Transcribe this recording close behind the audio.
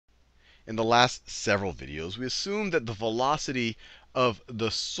In the last several videos, we assumed that the velocity of the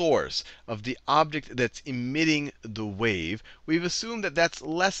source, of the object that's emitting the wave, we've assumed that that's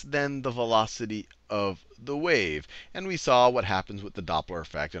less than the velocity of the wave. And we saw what happens with the Doppler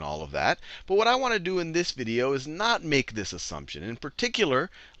effect and all of that. But what I want to do in this video is not make this assumption. In particular,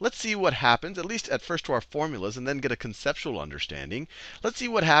 let's see what happens, at least at first to our formulas, and then get a conceptual understanding. Let's see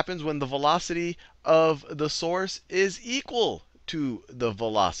what happens when the velocity of the source is equal to the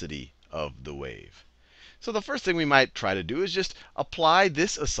velocity of the wave. So the first thing we might try to do is just apply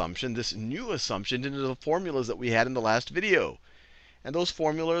this assumption, this new assumption, into the formulas that we had in the last video. And those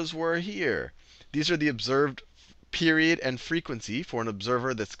formulas were here. These are the observed period and frequency for an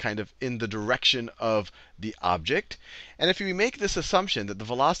observer that's kind of in the direction of the object. And if we make this assumption that the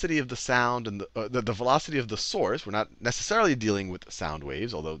velocity of the sound and the velocity of the source, we're not necessarily dealing with sound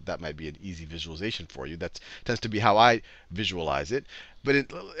waves, although that might be an easy visualization for you. That tends to be how I visualize it.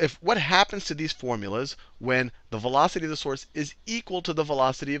 But what happens to these formulas when the velocity of the source is equal to the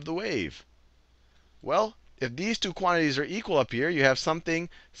velocity of the wave? Well, if these two quantities are equal up here, you have something,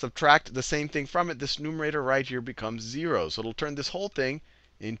 subtract the same thing from it. This numerator right here becomes 0. So it'll turn this whole thing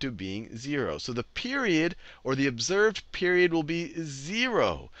into being 0. So the period, or the observed period, will be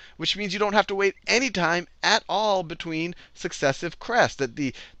 0, which means you don't have to wait any time at all between successive crests. That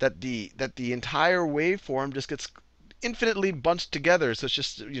the entire waveform just gets infinitely bunched together. So it's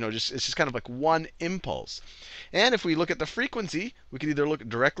just, it's just kind of like one impulse. And if we look at the frequency, we can either look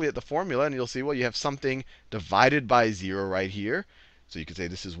directly at the formula, and you'll see, well, you have something divided by 0 right here. So you could say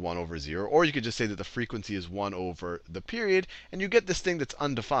this is 1 over 0. Or you could just say that the frequency is 1 over the period. And you get this thing that's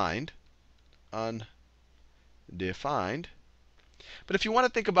undefined. Undefined. But if you want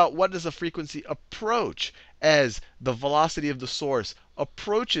to think about what does a frequency approach as the velocity of the source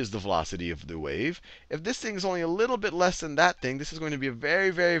approaches the velocity of the wave, if this thing is only a little bit less than that thing, this is going to be a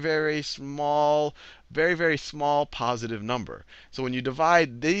very, very, very small positive number. So when you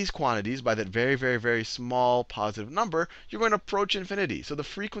divide these quantities by that very, very, very small positive number, you're going to approach infinity. So the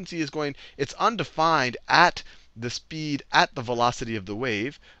frequency is it's undefined at the speed, at the velocity of the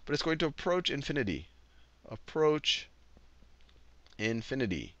wave, but it's going to approach infinity. Approach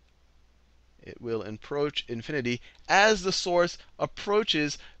infinity. It will approach infinity as the source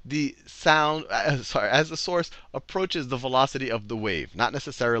approaches the sound. As the source approaches the velocity of the wave, not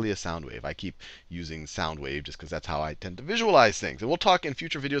necessarily a sound wave. I keep using sound wave just because that's how I tend to visualize things. And we'll talk in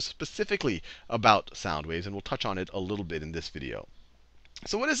future videos specifically about sound waves, and we'll touch on it a little bit in this video.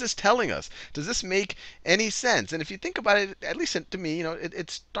 So what is this telling us? Does this make any sense? And if you think about it, at least to me,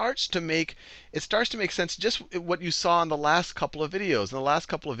 it starts to make sense. Just what you saw in the last couple of videos. In the last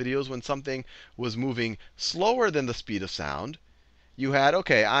couple of videos, when something was moving slower than the speed of sound, you had,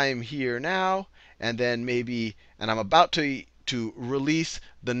 okay, I'm here now, and then maybe, and I'm about to release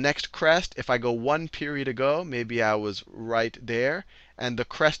the next crest. If I go one period ago, maybe I was right there, and the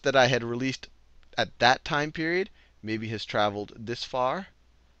crest that I had released at that time period maybe has traveled this far,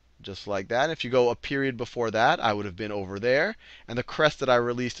 just like that. If you go a period before that, I would have been over there. And the crest that I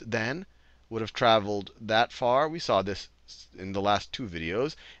released then would have traveled that far. We saw this in the last two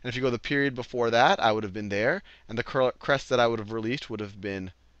videos. And if you go the period before that, I would have been there. And the crest that I would have released would have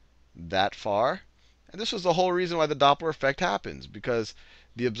been that far. And this was the whole reason why the Doppler effect happens. Because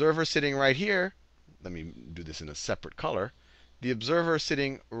the observer sitting right here, let me do this in a separate color. The observer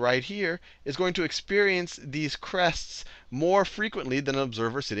sitting right here is going to experience these crests more frequently than an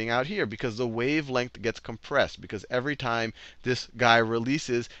observer sitting out here, because the wavelength gets compressed. Because every time this guy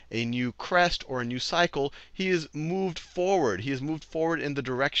releases a new crest or a new cycle, he is moved forward. He is moved forward in the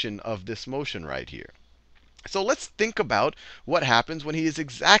direction of this motion right here. So let's think about what happens when he is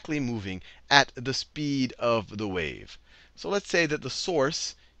exactly moving at the speed of the wave. So let's say that the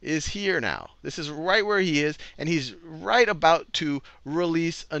source is here now. This is right where he is, and he's right about to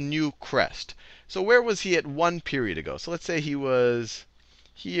release a new crest. So where was he at one period ago? So let's say he was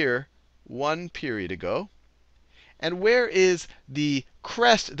here one period ago. And where is the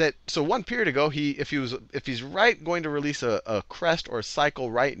crest that, so one period ago, if he's right going to release a crest or a cycle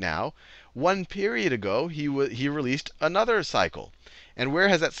right now, one period ago, he released another cycle. And where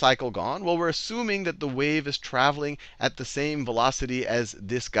has that cycle gone? Well, we're assuming that the wave is traveling at the same velocity as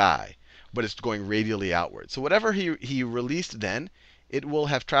this guy, but it's going radially outward. So whatever he released then, it will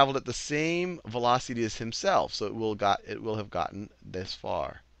have traveled at the same velocity as himself. So it will have gotten this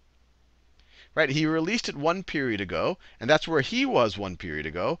far. Right? He released it one period ago, and that's where he was one period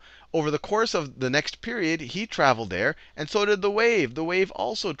ago. Over the course of the next period, he traveled there, and so did the wave. The wave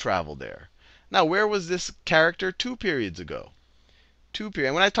also traveled there. Now, where was this character 2 periods ago? 2 period.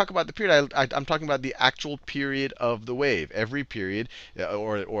 And when I talk about the period, I'm talking about the actual period of the wave. Every period,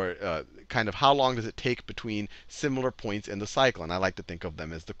 or kind of how long does it take between similar points in the cycle. And I like to think of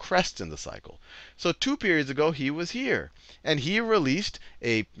them as the crests in the cycle. So 2 periods ago, he was here. And he released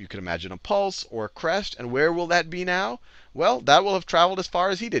you can imagine a pulse or a crest. And where will that be now? Well, that will have traveled as far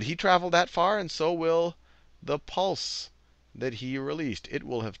as he did. He traveled that far, and so will the pulse that he released. It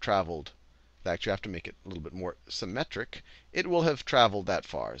will have traveled. Actually, I have to make it a little bit more symmetric. It will have traveled that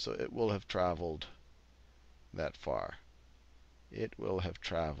far. So it will have traveled that far. It will have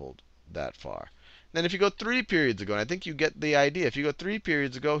traveled that far. Then if you go 3 periods ago, and I think you get the idea. If you go 3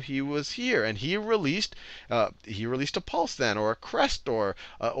 periods ago, he was here, and he released a pulse then, or a crest, or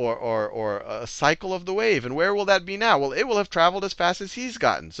a cycle of the wave. And where will that be now? Well, it will have traveled as fast as he's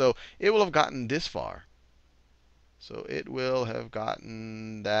gotten. So it will have gotten this far. So it will have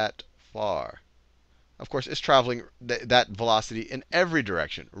gotten that far. Of course, it's traveling that velocity in every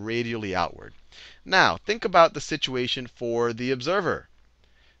direction, radially outward. Now, think about the situation for the observer.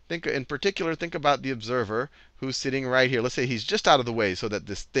 In particular, think about the observer who's sitting right here. Let's say he's just out of the way so that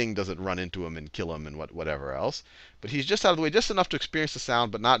this thing doesn't run into him and kill him and whatever else. But he's just out of the way, just enough to experience the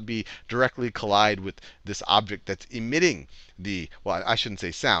sound, but not be directly collide with this object that's emitting well, I shouldn't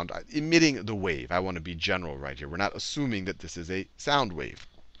say sound, emitting the wave. I want to be general right here. We're not assuming that this is a sound wave.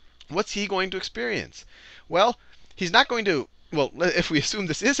 What's he going to experience? Well, he's not going to, well, if we assume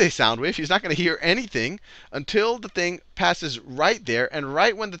this is a sound wave, he's not going to hear anything until the thing passes right there. And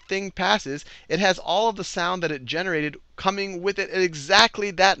right when the thing passes, it has all of the sound that it generated coming with it at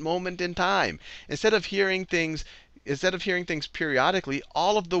exactly that moment in time. Instead of hearing things periodically,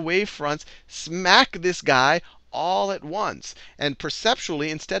 all of the wave fronts smack this guy all at once. And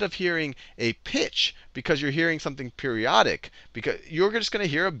perceptually, instead of hearing a pitch, because you're hearing something periodic, because you're just going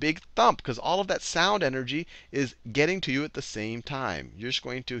to hear a big thump, because all of that sound energy is getting to you at the same time. You're just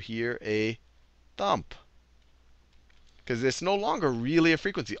going to hear a thump. Because it's no longer really a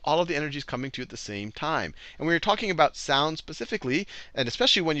frequency. All of the energy is coming to you at the same time. And when you're talking about sound specifically, and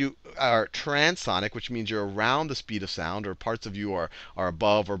especially when you are transonic, which means you're around the speed of sound, or parts of you are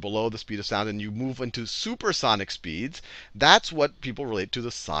above or below the speed of sound, and you move into supersonic speeds, that's what people relate to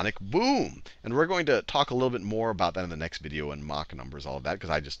the sonic boom. And we're going to talk a little bit more about that in the next video, and Mach numbers, all of that,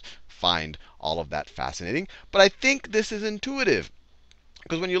 because I just find all of that fascinating. But I think this is intuitive.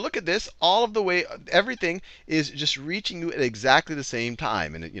 Because when you look at this, all of the way, everything is just reaching you at exactly the same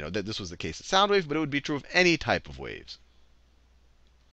time. And this was the case of sound waves, but it would be true of any type of waves.